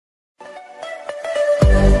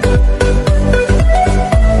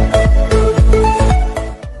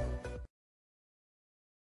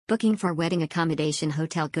Booking for wedding accommodation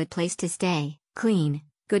hotel. Good place to stay, clean,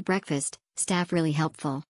 good breakfast, staff really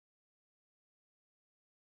helpful.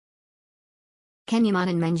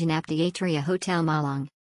 Kenyamanan Menjanap di Atria Hotel Malang.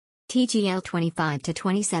 TGL 25 to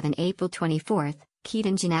 27 April 24th,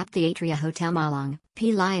 Ketan Janap the Atria Hotel Malang,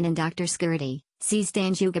 P. Lion and Dr. Security, Cs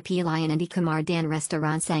Dan Juga P. Lion and Ikamar Dan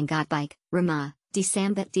Restaurant Sangat Bike, Rama, Di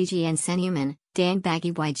Sambat DGN Senyuman, Dan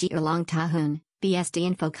Bagi YG Erlong Tahun, BSD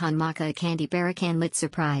Info Con Maka Kandi Barakan Lit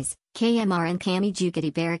Surprise, KMR and Kami Juga Di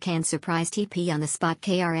Barakan Surprise TP on the spot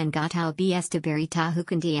KRN Gatau BS to Bari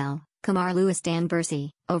Tahukan DL. Kamar Lewis Dan Bursi,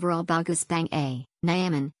 overall Bagus Bang A,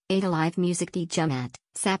 Nyaman, Ada Live Music Di Jumat,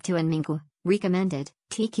 Sabtu and Minggu, recommended,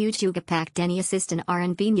 TQ Juga Pak Denny Assistant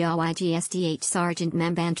RNB Nya YGSDH Sergeant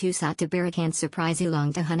Membantu Sat to Barakan Surprise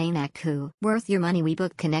Ulong to Hunanak Ku. Worth your money. We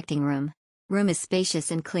book connecting room. Room is spacious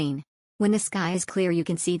and clean. When the sky is clear you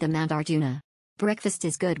can see the Mount Arjuna. Breakfast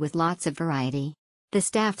is good with lots of variety. The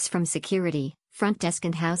staffs from security, front desk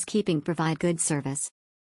and housekeeping provide good service.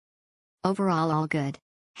 Overall all good.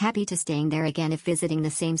 Happy to staying there again if visiting the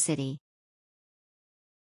same city.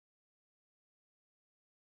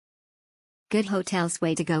 Good hotels.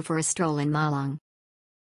 Way to go for a stroll in Malang.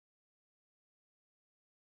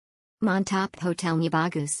 Mantap Hotel Nya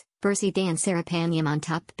Bagus, Bersih Dan Sarapannya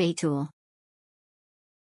Mantap Betul.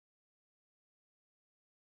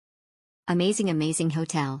 Amazing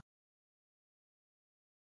hotel.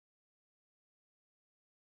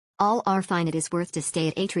 All are fine. It is worth to stay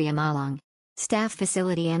at Atria Malang. Staff,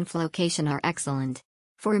 facility and location are excellent.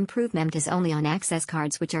 For improvement is only on access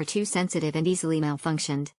cards which are too sensitive and easily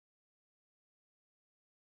malfunctioned.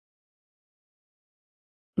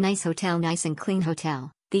 Nice hotel. Nice and clean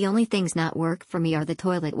hotel. The only things not work for me are the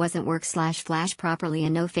toilet wasn't work / flash properly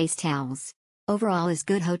and no face towels. Overall is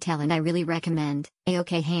good hotel and I really recommend.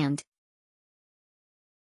 A-OK hand.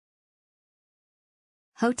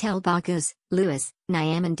 Hotel Bagus, Lewis,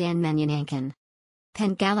 Nyaman Dan Menyanankan.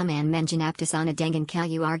 Penggalaman Menjanaptasana Dengan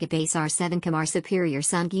Kayu Arga Basar 7 Kamar Superior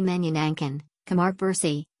Sungi Menyanankan, Kamar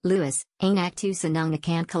Bersih, Lewis, Anak Tu Senang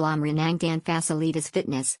Nakan Kalam Renang Dan Facilitas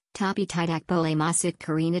Fitness, Tapi Tidak Boleh Masuk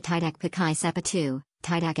Karina Tidak Pakai Sepatu,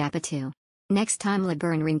 Tidak Apatu. Next time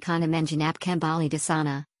Lebaran Rincana Menjanap Kembali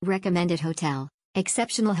Dasana, recommended hotel,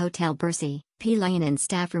 exceptional hotel Bersih, Pelayanan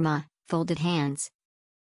staff rumah, folded hands.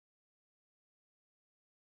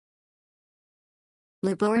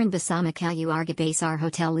 Lebaran Bersama Kayu Arga Basar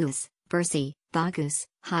Hotel Lewis, Bersih, Bagus,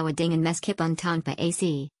 Hawa Dengan Meskipun Tanpa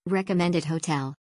AC, recommended hotel.